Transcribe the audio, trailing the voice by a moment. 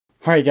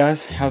Alright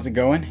guys, how's it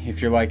going?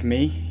 If you're like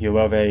me, you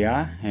love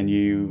AI, and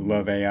you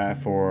love AI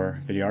for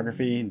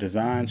videography,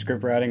 design,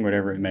 script writing,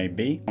 whatever it may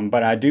be.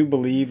 But I do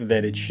believe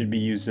that it should be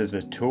used as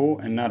a tool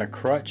and not a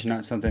crutch,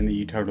 not something that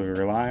you totally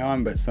rely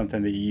on, but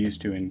something that you use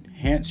to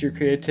enhance your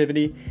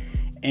creativity.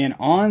 And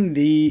on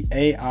the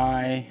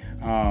AI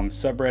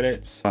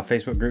subreddits,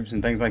 Facebook groups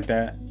and things like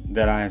that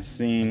I have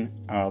seen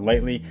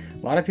lately,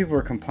 a lot of people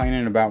are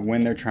complaining about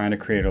when they're trying to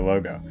create a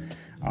logo.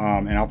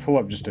 And I'll pull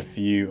up just a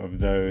few of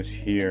those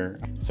here.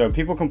 So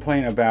people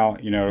complain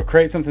about,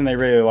 create something they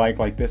really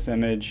like this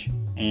image,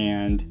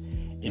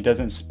 and it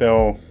doesn't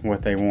spell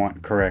what they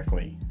want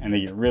correctly, and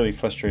they get really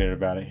frustrated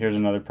about it. Here's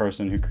another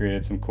person who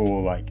created some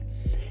cool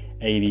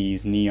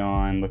 80s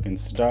neon looking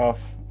stuff,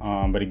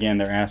 but again,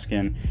 they're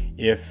asking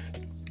if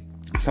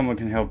someone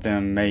can help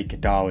them make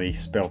DALL-E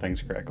spell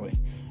things correctly.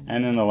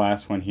 And then the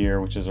last one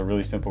here, which is a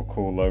really simple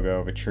cool logo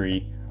of a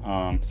tree.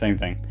 Same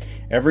thing.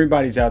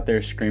 Everybody's out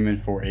there screaming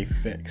for a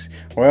fix.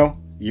 Well,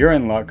 you're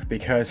in luck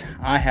because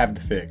I have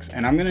the fix,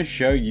 and I'm going to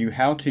show you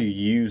how to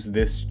use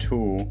this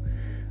tool,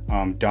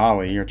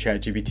 DALL-E or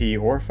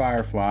ChatGPT or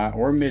Firefly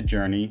or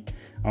Midjourney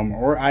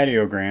or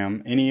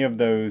Ideogram, any of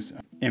those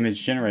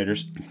image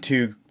generators,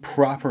 to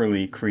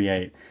properly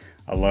create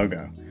a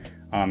logo.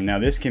 Now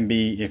this can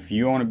be if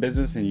you own a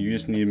business and you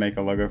just need to make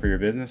a logo for your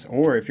business,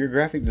 or if you're a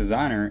graphic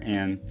designer,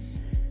 and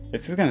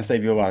this is going to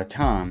save you a lot of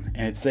time,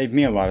 and it saved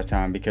me a lot of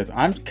time because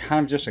I'm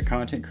kind of just a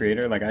content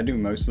creator. I do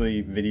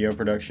mostly video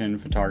production,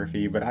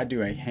 photography, but I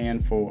do a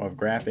handful of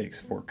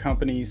graphics for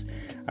companies.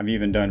 I've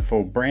even done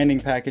full branding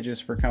packages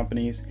for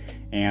companies,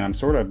 and I'm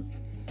sort of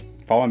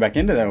falling back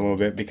into that a little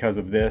bit because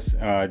of this,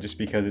 just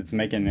because it's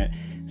making it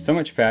so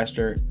much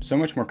faster, so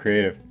much more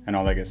creative, and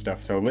all that good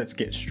stuff. So let's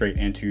get straight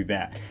into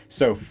that.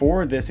 So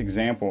for this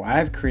example,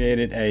 I've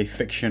created a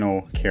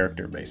fictional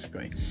character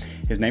basically.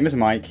 His name is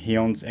Mike. He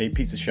owns a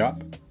pizza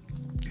shop.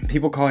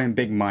 People call him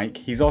Big Mike.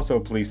 He's also a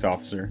police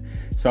officer.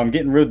 So I'm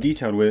getting real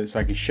detailed with it so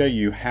I can show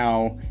you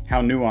how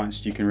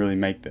nuanced you can really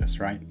make this,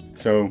 right?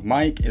 So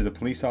Mike is a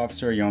police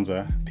officer. He owns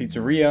a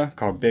pizzeria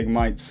called Big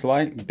Mike's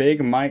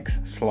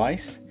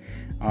Slice.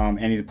 And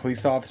he's a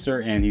police officer,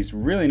 and he's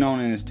really known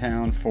in his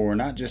town for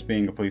not just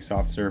being a police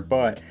officer,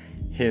 but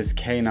his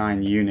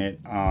canine unit,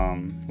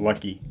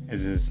 Lucky,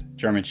 is his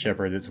German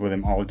Shepherd that's with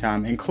him all the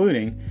time,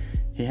 including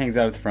he hangs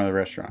out at the front of the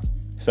restaurant.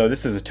 So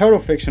this is a total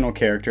fictional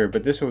character,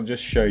 but this will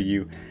just show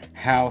you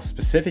how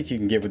specific you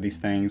can get with these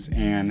things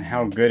and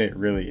how good it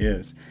really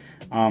is.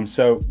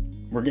 So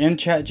we're in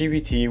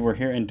ChatGPT, we're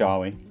here in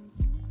DALL-E.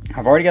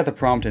 I've already got the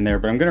prompt in there,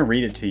 but I'm going to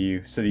read it to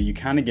you so that you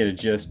kind of get a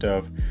gist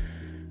of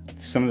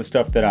some of the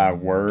stuff that I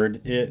word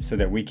it, so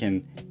that we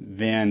can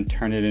then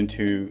turn it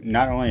into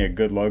not only a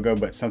good logo,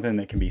 but something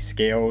that can be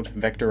scaled,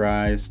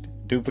 vectorized,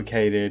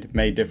 duplicated,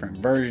 made different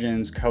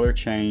versions, color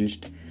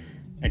changed,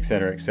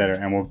 etc., etc.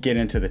 And we'll get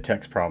into the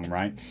text problem,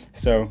 right?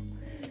 So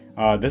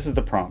this is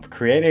the prompt: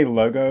 create a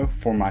logo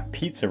for my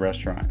pizza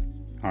restaurant.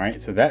 All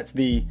right, so that's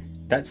the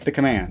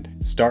command.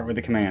 Start with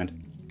the command.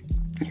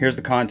 Here's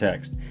the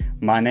context.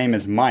 My name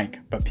is Mike,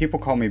 but people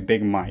call me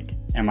Big Mike,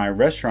 and my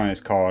restaurant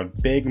is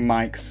called Big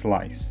Mike's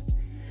Slice.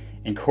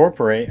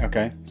 Incorporate,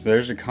 okay, so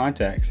there's your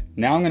context.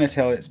 Now I'm going to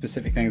tell it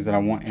specific things that I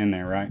want in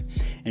there, right?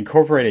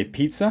 Incorporate a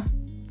pizza,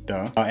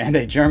 duh, and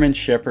a German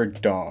Shepherd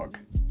dog,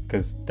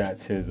 because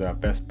that's his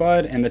best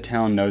bud, and the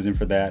town knows him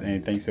for that, and he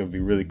thinks it would be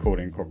really cool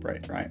to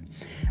incorporate, right?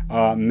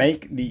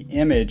 Make the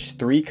image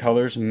 3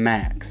 colors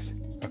max.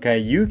 Okay,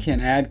 you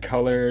can add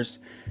colors.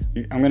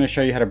 I'm going to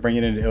show you how to bring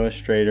it into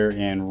Illustrator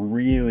and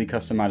really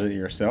customize it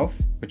yourself,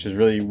 which is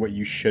really what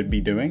you should be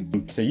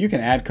doing. So you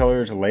can add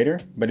colors later,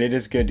 but it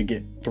is good to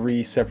get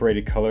 3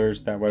 separated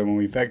colors. That way when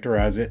we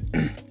vectorize it,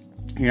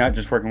 you're not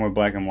just working with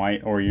black and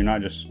white, or you're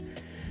not just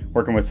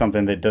working with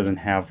something that doesn't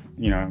have,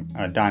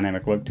 a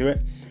dynamic look to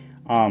it.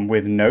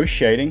 With no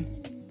shading,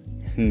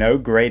 no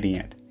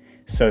gradient,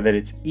 so that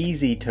it's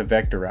easy to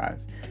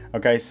vectorize.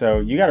 Okay, so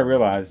you got to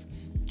realize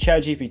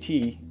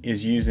ChatGPT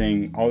is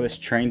using all this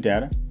trained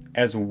data,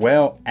 as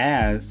well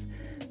as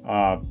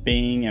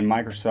Bing and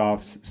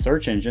Microsoft's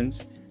search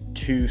engines,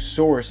 to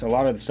source a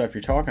lot of the stuff you're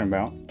talking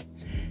about.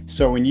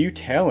 So when you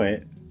tell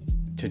it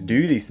to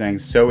do these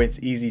things so it's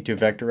easy to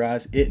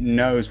vectorize, it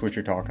knows what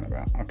you're talking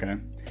about, okay?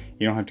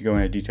 You don't have to go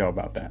into detail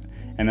about that.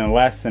 And then the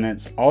last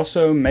sentence,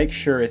 also make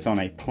sure it's on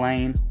a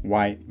plain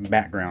white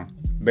background.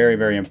 Very,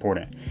 very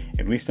important.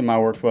 At least in my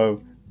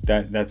workflow,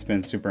 that's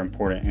been super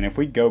important. And if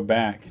we go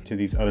back to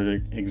these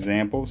other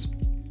examples,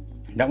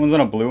 that one's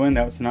on a blue one.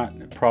 That was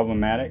not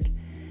problematic.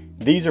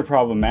 These are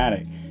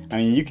problematic. I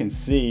mean, you can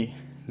see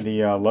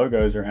the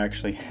logos are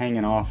actually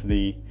hanging off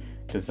the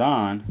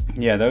design.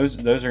 Yeah, those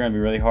are going to be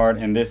really hard,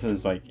 and this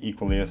is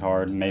equally as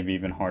hard, maybe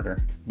even harder.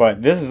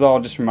 But this is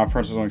all just from my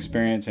personal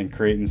experience in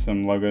creating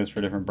some logos for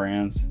different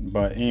brands.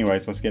 But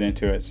anyways, let's get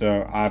into it.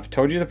 So I've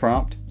told you the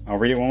prompt. I'll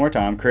read it one more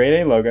time.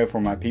 Create a logo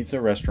for my pizza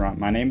restaurant.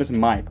 My name is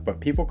Mike, but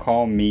people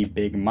call me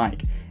Big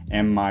Mike,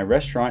 and my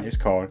restaurant is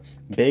called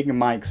Big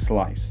Mike's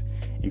Slice.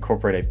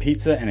 Incorporate a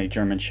pizza and a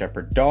German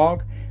Shepherd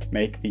dog.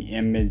 Make the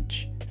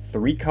image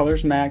 3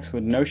 colors max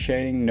with no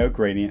shading, no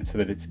gradient, so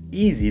that it's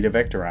easy to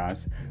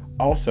vectorize.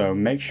 Also,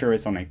 make sure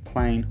it's on a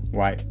plain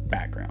white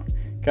background.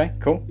 Okay,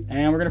 cool.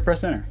 And we're gonna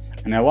press enter.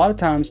 And a lot of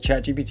times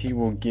ChatGPT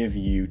will give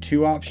you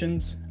 2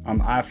 options.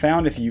 I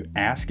found if you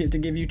ask it to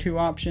give you 2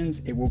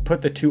 options, it will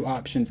put the 2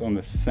 options on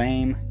the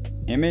same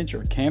image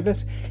or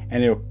canvas,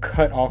 and it'll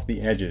cut off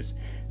the edges.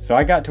 So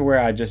I got to where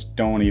I just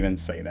don't even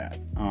say that.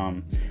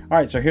 All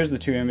right, so here's the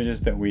 2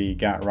 images that we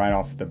got right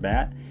off the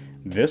bat.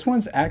 This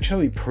one's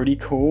actually pretty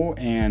cool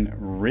and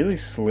really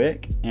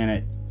slick and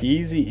an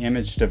easy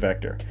image to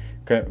vector.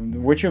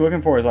 What you're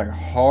looking for is like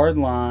hard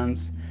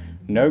lines,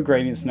 no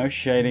gradients, no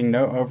shading,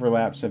 no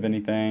overlaps of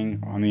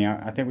anything. I mean,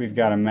 I think we've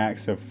got a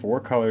max of 4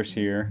 colors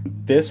here.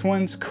 This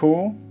one's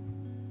cool.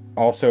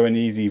 Also an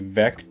easy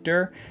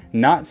vector.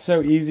 Not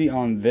so easy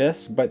on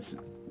this, but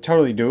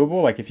totally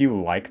doable. Like if you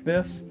like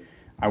this,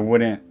 I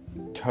wouldn't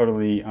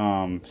totally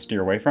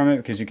steer away from it,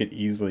 because you could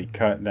easily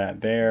cut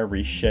that there,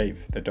 reshape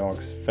the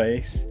dog's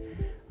face,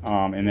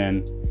 and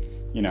then,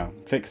 you know,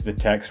 fix the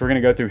text. We're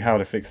gonna go through how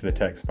to fix the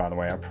text, by the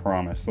way, I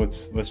promise.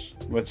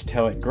 Let's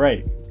tell it,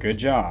 great, good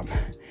job.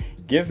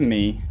 Give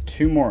me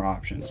 2 more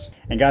options.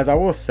 And guys, I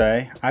will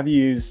say, I've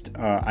used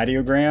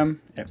Ideogram.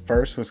 At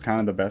first was kind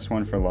of the best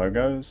one for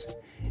logos,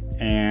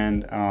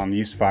 and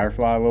used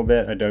Firefly a little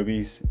bit,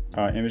 Adobe's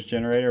image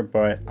generator,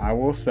 but I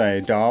will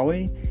say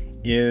DALL-E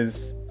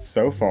is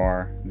so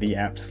far the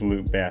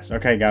absolute best.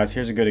 Okay guys,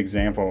 here's a good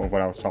example of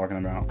what I was talking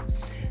about.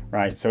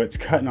 Right, so it's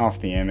cutting off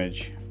the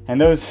image.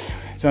 And those,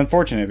 it's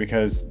unfortunate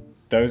because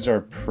those are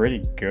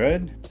pretty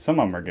good. Some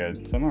of them are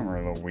good, some of them are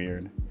a little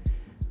weird.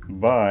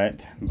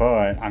 But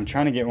I'm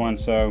trying to get one,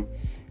 so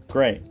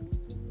great.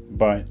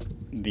 But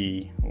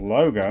the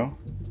logo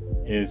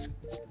is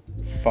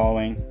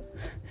falling.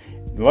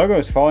 The logo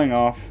is falling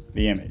off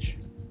the image.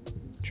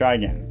 Try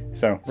again.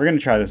 So we're gonna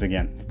try this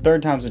again.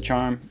 3rd time's the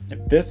charm.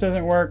 If this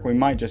doesn't work, we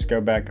might just go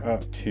back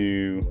up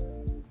to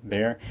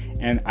there.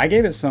 And I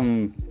gave it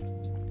some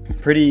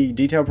pretty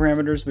detailed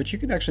parameters, but you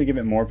could actually give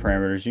it more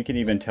parameters. You could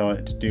even tell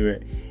it to do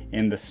it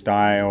in the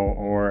style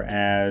or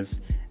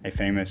as a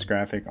famous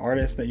graphic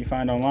artist that you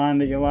find online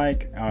that you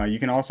like. You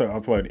can also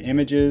upload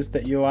images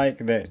that you like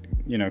that,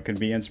 you know, could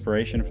be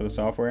inspiration for the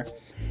software.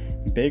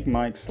 Big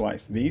Mike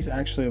Slice. These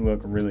actually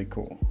look really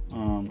cool.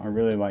 I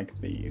really like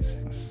these.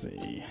 Let's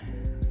see.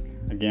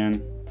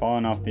 Again,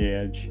 falling off the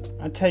edge.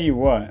 I tell you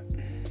what,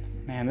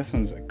 man, this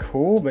one's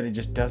cool, but it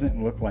just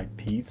doesn't look like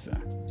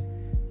pizza.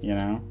 You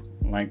know,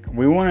 like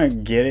we want to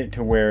get it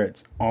to where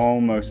it's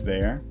almost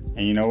there.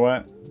 And you know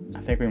what? I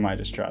think we might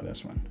just try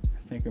this one.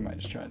 I think we might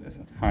just try this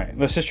one. All right,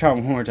 let's just try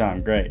one more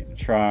time. Great,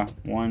 try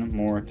one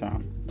more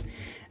time.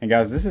 And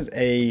guys, this is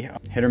a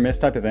hit or miss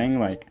type of thing.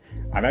 Like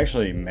I've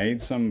actually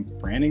made some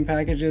branding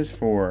packages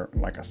for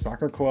like a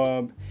soccer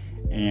club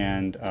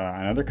and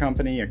another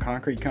company, a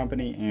concrete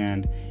company,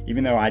 and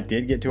even though I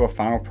did get to a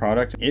final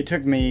product, it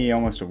took me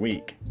almost a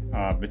week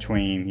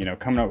between, you know,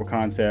 coming up with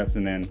concepts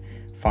and then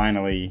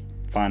finally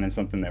finding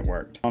something that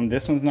worked.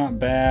 This one's not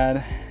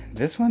bad.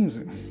 This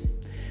one's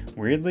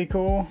weirdly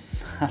cool.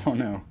 I don't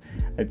know.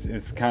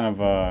 It's kind of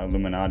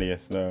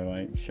Illuminatius though,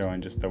 like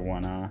showing just the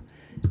one eye.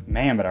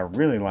 Man, but I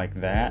really like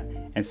that.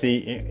 And see,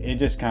 it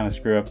just kind of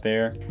screw up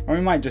there. Or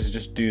we might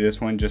just do this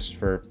one just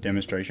for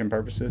demonstration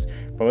purposes.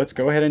 But let's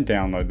go ahead and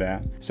download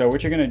that. So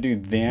what you're gonna do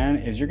then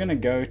is you're gonna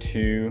go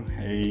to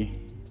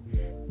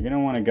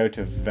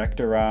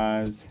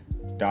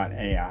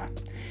vectorize.ai.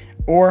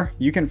 Or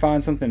you can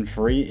find something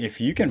free.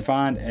 If you can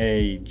find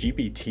a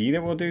GPT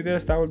that will do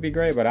this, that would be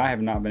great, but I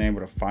have not been able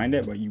to find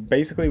it. But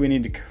we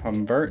need to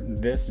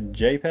convert this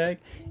JPEG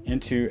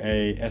into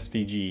a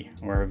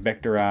SVG or a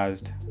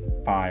vectorized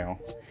file.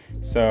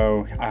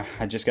 So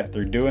I just got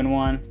through doing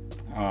one.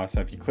 So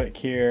if you click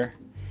here,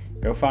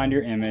 go find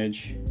your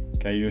image.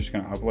 Okay, you're just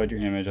gonna upload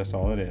your image, that's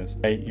all it is.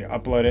 Okay, you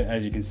upload it,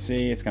 as you can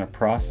see, it's gonna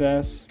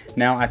process.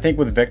 Now, I think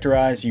with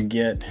Vectorize, you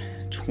get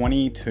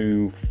 20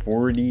 to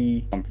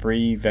 40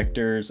 free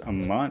vectors a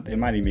month. It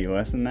might even be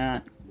less than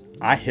that.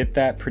 I hit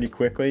that pretty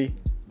quickly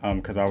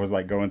because I was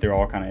like going through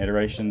all kind of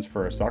iterations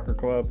for a soccer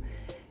club,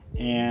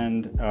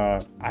 and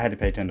I had to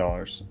pay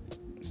 $10.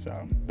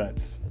 So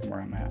that's where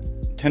I'm at.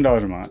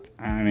 $10 a month.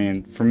 I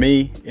mean, for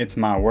me, it's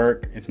my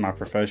work, it's my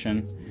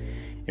profession.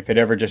 If it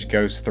ever just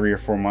goes 3 or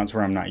 4 months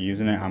where I'm not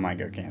using it, I might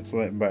go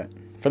cancel it. But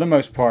for the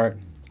most part,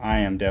 I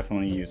am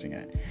definitely using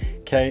it.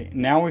 Okay,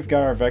 now we've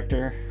got our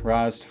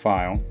vectorized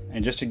file.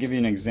 And just to give you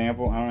an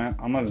example, I'm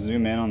gonna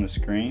zoom in on the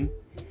screen,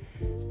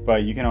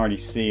 but you can already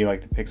see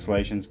like the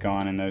pixelation's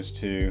gone in those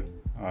two.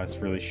 It's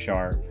really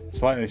sharp,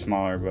 slightly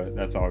smaller, but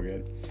that's all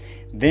good.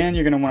 Then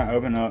you're gonna wanna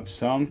open up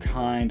some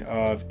kind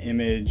of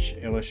image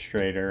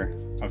illustrator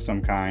of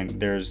some kind.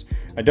 There's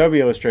Adobe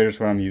Illustrator is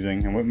what I'm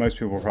using and what most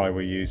people probably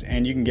will use.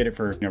 And you can get it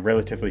for, you know,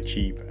 relatively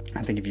cheap.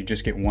 I think if you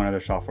just get one of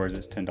their softwares,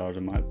 it's $10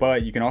 a month.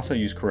 But you can also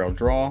use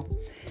CorelDRAW.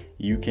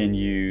 You can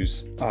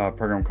use a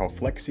program called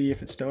Flexi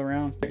if it's still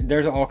around.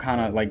 There's all kind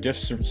of like,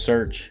 just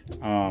search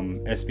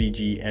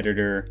SVG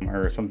editor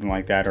or something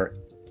like that, or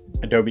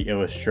Adobe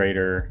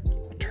Illustrator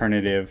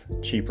alternative,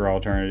 cheaper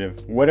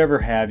alternative, whatever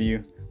have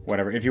you.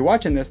 whatever. If you're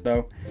watching this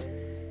though,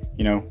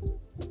 you know,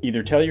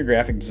 either tell your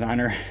graphic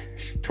designer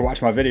to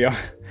watch my video,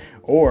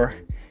 or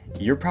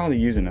you're probably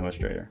using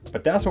Illustrator,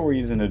 but that's what we're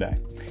using today.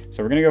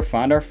 So we're gonna go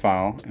find our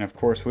file, and of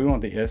course we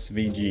want the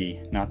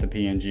SVG, not the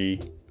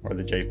PNG or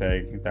the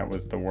JPEG. That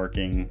was the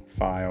working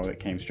file that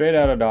came straight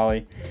out of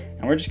DALL-E,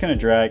 and we're just gonna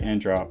drag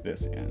and drop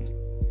this in.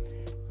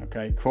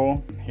 Okay,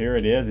 cool, here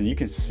it is, and you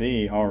can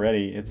see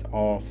already it's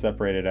all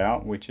separated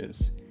out, which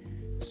is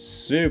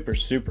super,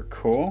 super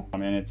cool. I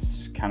mean,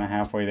 it's kind of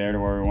halfway there to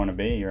where we want to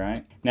be,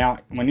 right? Now,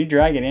 when you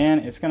drag it in,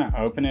 it's gonna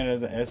open it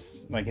as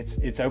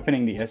it's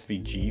opening the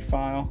SVG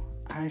file.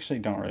 I actually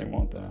don't really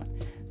want that.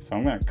 So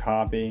I'm gonna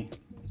copy,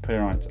 put it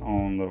on its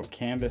own little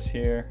canvas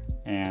here,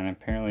 and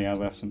apparently I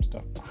left some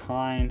stuff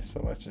behind,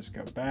 so let's just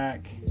go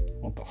back. I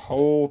want the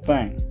whole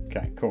thing.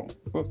 Okay, cool.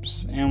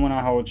 Whoops, and when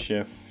I hold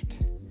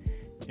shift,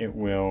 it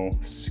will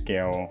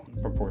scale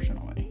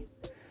proportionally.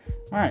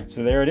 All right,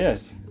 so there it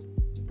is.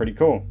 Pretty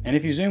cool. And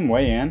if you zoom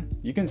way in,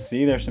 you can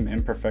see there's some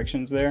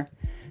imperfections there,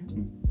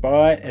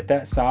 but at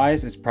that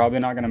size, it's probably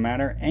not gonna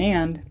matter,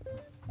 and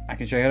I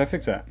can show you how to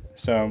fix that.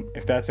 So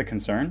if that's a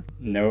concern,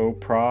 no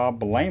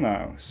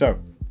problemo. So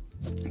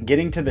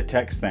getting to the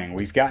text thing,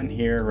 we've gotten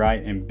here,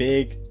 right, in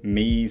big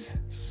Mies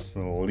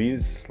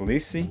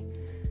Slisi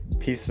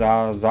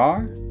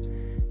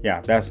Pizazar. Yeah,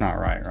 that's not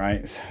right,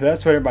 right? So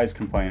that's what everybody's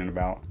complaining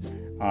about.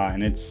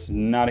 And it's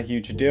not a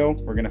huge deal.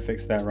 We're gonna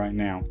fix that right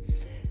now.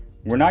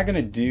 We're not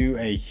gonna do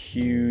a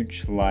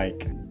huge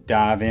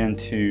dive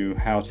into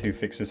how to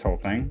fix this whole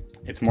thing.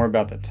 It's more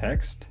about the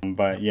text,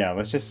 but yeah,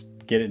 let's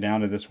just get it down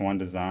to this one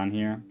design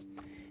here.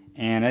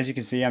 And as you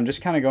can see, I'm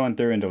just kind of going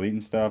through and deleting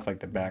stuff like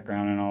the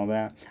background and all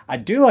that. I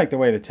do like the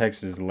way the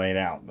text is laid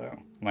out though.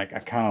 Like I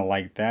kind of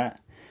like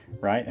that,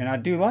 right? And I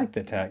do like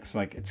the text,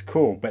 like it's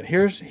cool. But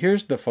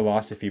here's the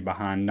philosophy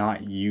behind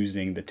not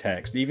using the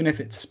text, even if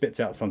it spits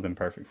out something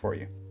perfect for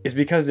you. It's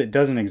because it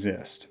doesn't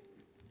exist.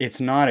 It's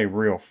not a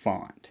real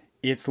font.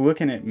 It's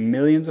looking at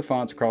millions of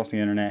fonts across the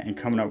internet and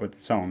coming up with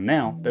its own.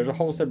 Now, there's a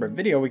whole separate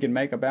video we can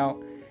make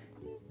about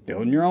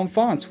building your own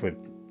fonts with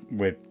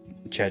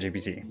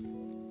ChatGPT.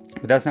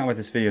 But that's not what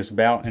this video is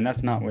about, and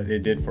that's not what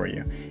it did for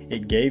you.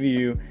 It gave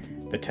you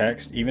the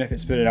text, even if it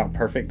spit it out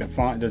perfect. The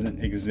font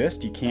doesn't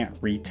exist. You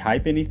can't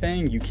retype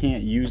anything. You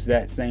can't use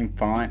that same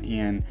font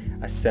in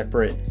a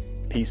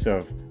separate piece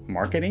of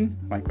marketing.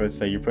 Like let's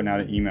say you're putting out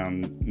an email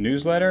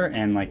newsletter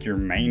and like your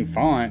main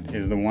font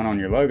is the one on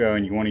your logo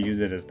and you want to use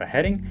it as the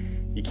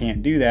heading. You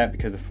can't do that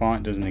because the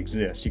font doesn't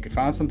exist. You could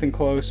find something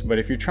close, but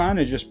if you're trying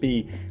to just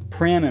be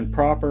prim and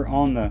proper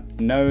on the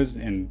nose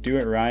and do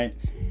it right,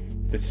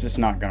 it's just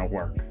not gonna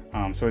work.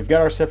 So we've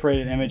got our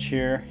separated image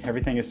here.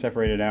 Everything is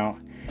separated out.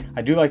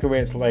 I do like the way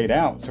it's laid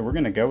out, so we're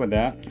gonna go with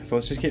that. So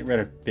let's just get rid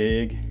of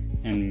big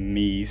and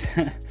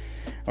Mies.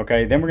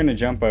 Okay, then we're gonna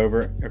jump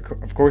over.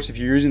 Of course, if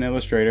you're using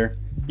Illustrator,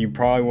 you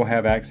probably will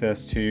have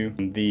access to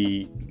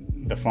the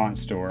font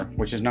store,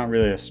 which is not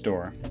really a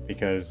store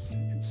because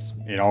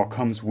it all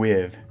comes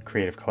with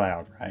Creative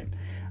Cloud, right?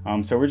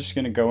 So we're just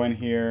gonna go in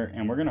here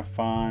and we're gonna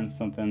find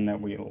something that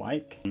we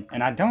like.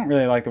 And I don't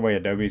really like the way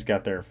Adobe's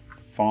got their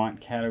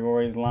font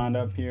categories lined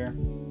up here.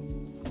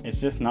 It's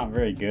just not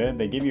very good.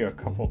 They give you a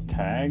couple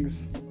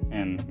tags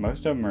and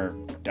most of them are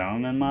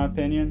dumb in my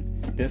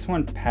opinion. This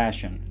one,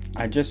 Passion.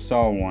 I just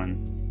saw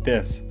one.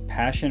 This,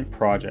 Passion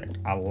Project.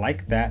 I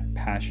like that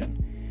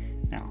Passion.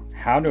 Now,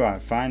 how do I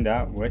find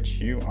out what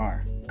you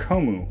are?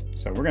 Komu.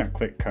 So we're gonna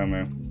click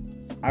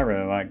Komu. I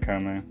really like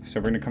Komu. So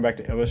we're gonna come back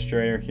to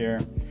Illustrator here.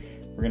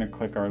 We're gonna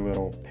click our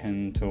little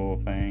pen tool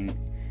thing.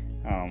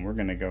 We're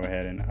gonna go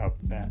ahead and up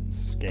that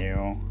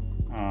scale.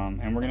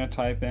 And we're gonna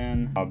type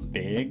in a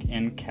big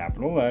in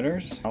capital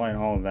letters. I like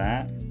all of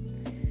that.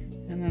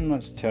 And then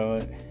let's tell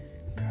it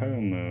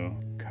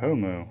Komu.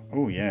 Komu.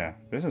 Oh yeah,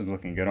 this is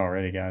looking good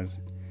already, guys.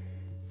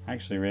 I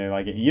actually really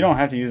like it. You don't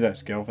have to use that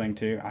scale thing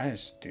too. I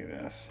just do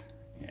this.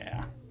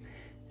 Yeah.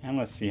 And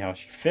let's see how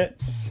she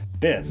fits.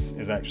 This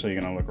is actually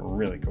gonna look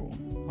really cool.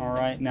 All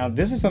right, now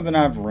this is something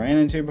I've ran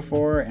into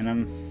before and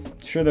I'm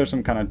sure there's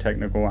some kind of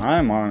technical,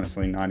 I'm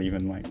honestly not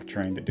even like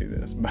trained to do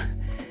this, but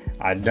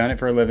I've done it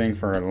for a living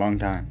for a long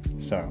time,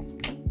 so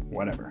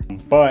whatever.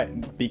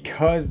 But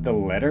because the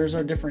letters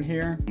are different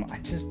here, I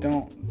just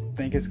don't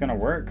think it's gonna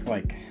work.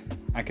 Like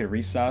I could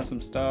resize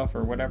some stuff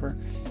or whatever.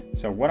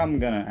 So what I'm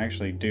gonna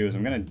actually do is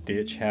I'm gonna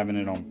ditch having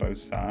it on both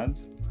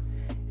sides.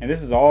 And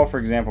this is all for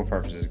example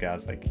purposes,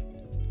 guys. Like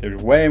there's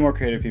way more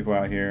creative people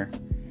out here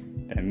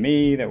than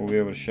me that will be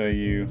able to show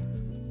you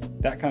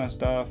that kind of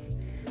stuff.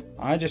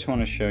 I just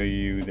want to show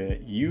you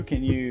that you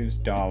can use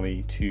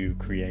DALL-E to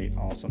create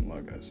awesome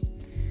logos.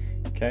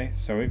 Okay,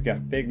 so we've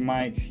got Big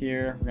Mike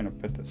here. We're gonna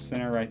put the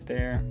center right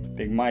there.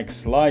 Big Mike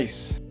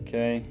slice.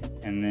 Okay,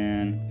 and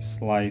then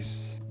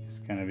slice is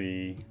gonna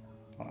be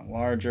a lot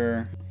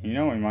larger. You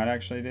know what we might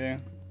actually do?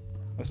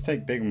 Let's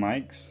take Big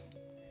Mike's.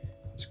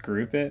 Let's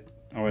group it.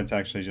 Oh, it's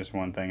actually just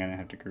one thing. I didn't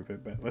have to group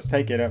it, but let's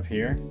take it up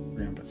here. We're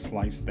gonna put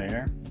slice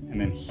there. And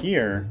then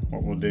here,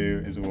 what we'll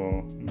do is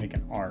we'll make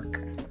an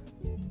arc.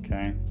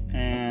 Okay,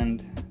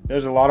 and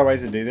there's a lot of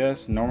ways to do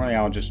this. Normally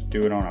I'll just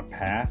do it on a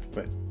path,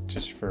 but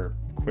just for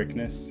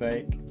quickness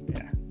sake.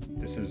 Yeah,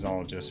 this is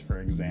all just for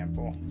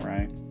example,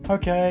 right?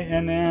 Okay,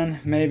 and then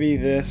maybe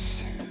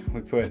this,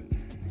 we put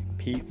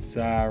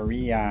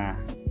pizzeria,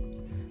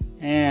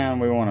 and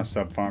we want a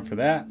sub font for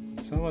that.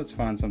 So let's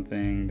find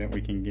something that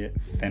we can get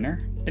thinner.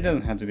 It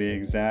doesn't have to be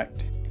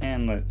exact,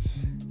 and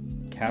let's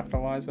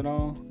capitalize it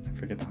all. I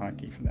forget the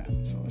hotkey for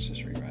that, so let's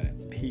just rewrite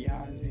it.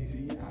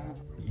 P-I-Z-Z-I,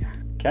 yeah.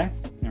 Okay,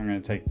 now we're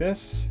gonna take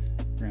this,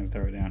 we're gonna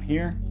throw it down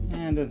here,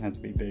 and it doesn't have to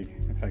be big.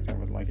 In fact, I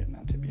would like it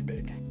not to be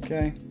big.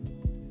 Okay,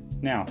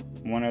 now,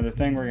 one other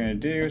thing we're gonna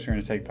do is we're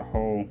gonna take the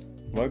whole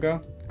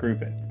logo,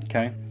 group it.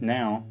 Okay,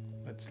 now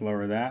let's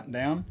lower that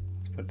down.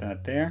 Let's put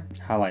that there,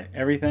 highlight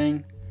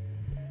everything,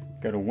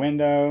 go to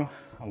window,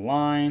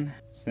 align,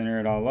 center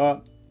it all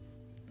up,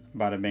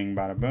 bada bing,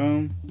 bada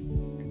boom,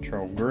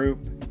 control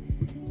group,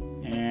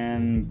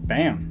 and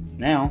bam.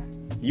 Now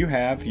you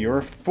have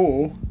your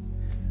full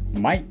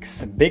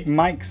Mike's, Big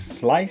Mike's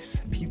Slice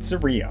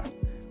Pizzeria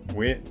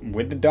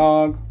with the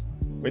dog,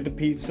 with the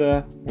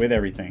pizza, with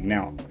everything.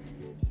 Now,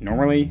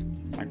 normally,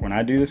 like when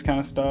I do this kind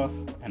of stuff,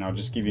 and I'll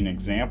just give you an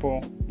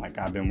example, like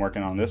I've been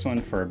working on this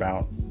one for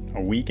about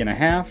a week and a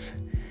half.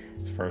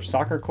 It's for a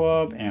soccer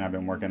club, and I've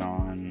been working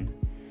on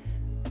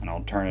an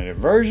alternative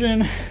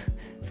version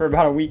for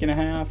about a week and a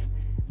half.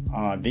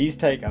 These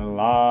take a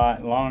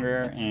lot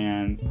longer,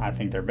 and I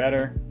think they're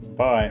better,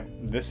 but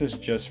this is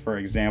just for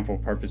example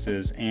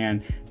purposes,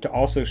 and to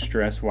also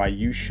stress why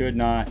you should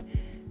not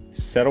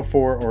settle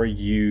for or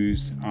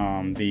use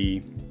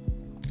the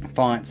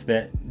fonts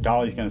that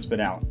DALL-E's going to spit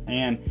out.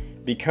 And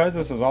because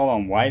this was all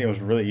on white, it was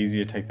really easy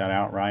to take that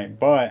out, right?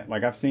 But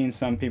like I've seen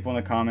some people in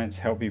the comments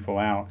help people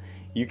out.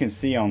 You can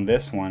see on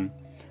this one,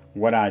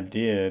 what I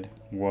did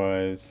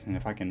was, and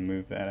if I can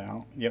move that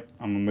out, yep,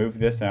 I'm gonna move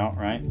this out,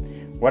 right?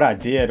 What I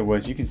did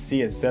was, you can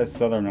see it says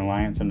Southern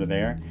Alliance under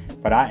there,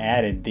 but I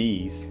added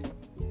these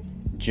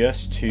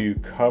just to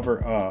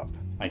cover up,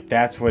 like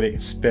that's what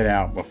it spit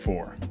out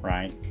before,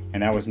 right?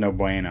 And that was no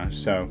bueno.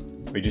 So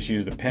we just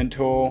used the pen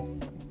tool.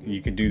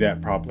 You could do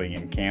that probably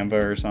in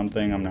Canva or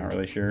something, I'm not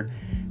really sure,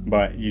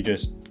 but you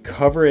just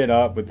cover it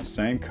up with the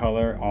same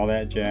color, all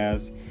that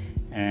jazz,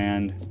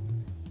 and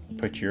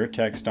put your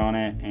text on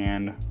it,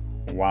 and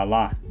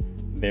voila,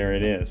 there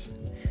it is.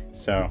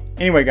 So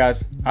anyway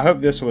guys, I hope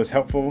this was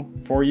helpful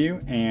for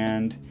you,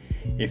 and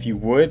if you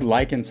would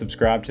like and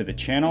subscribe to the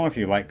channel if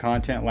you like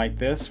content like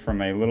this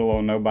from a little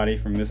old nobody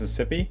from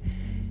Mississippi.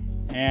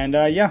 And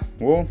yeah,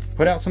 we'll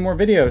put out some more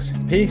videos.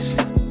 Peace.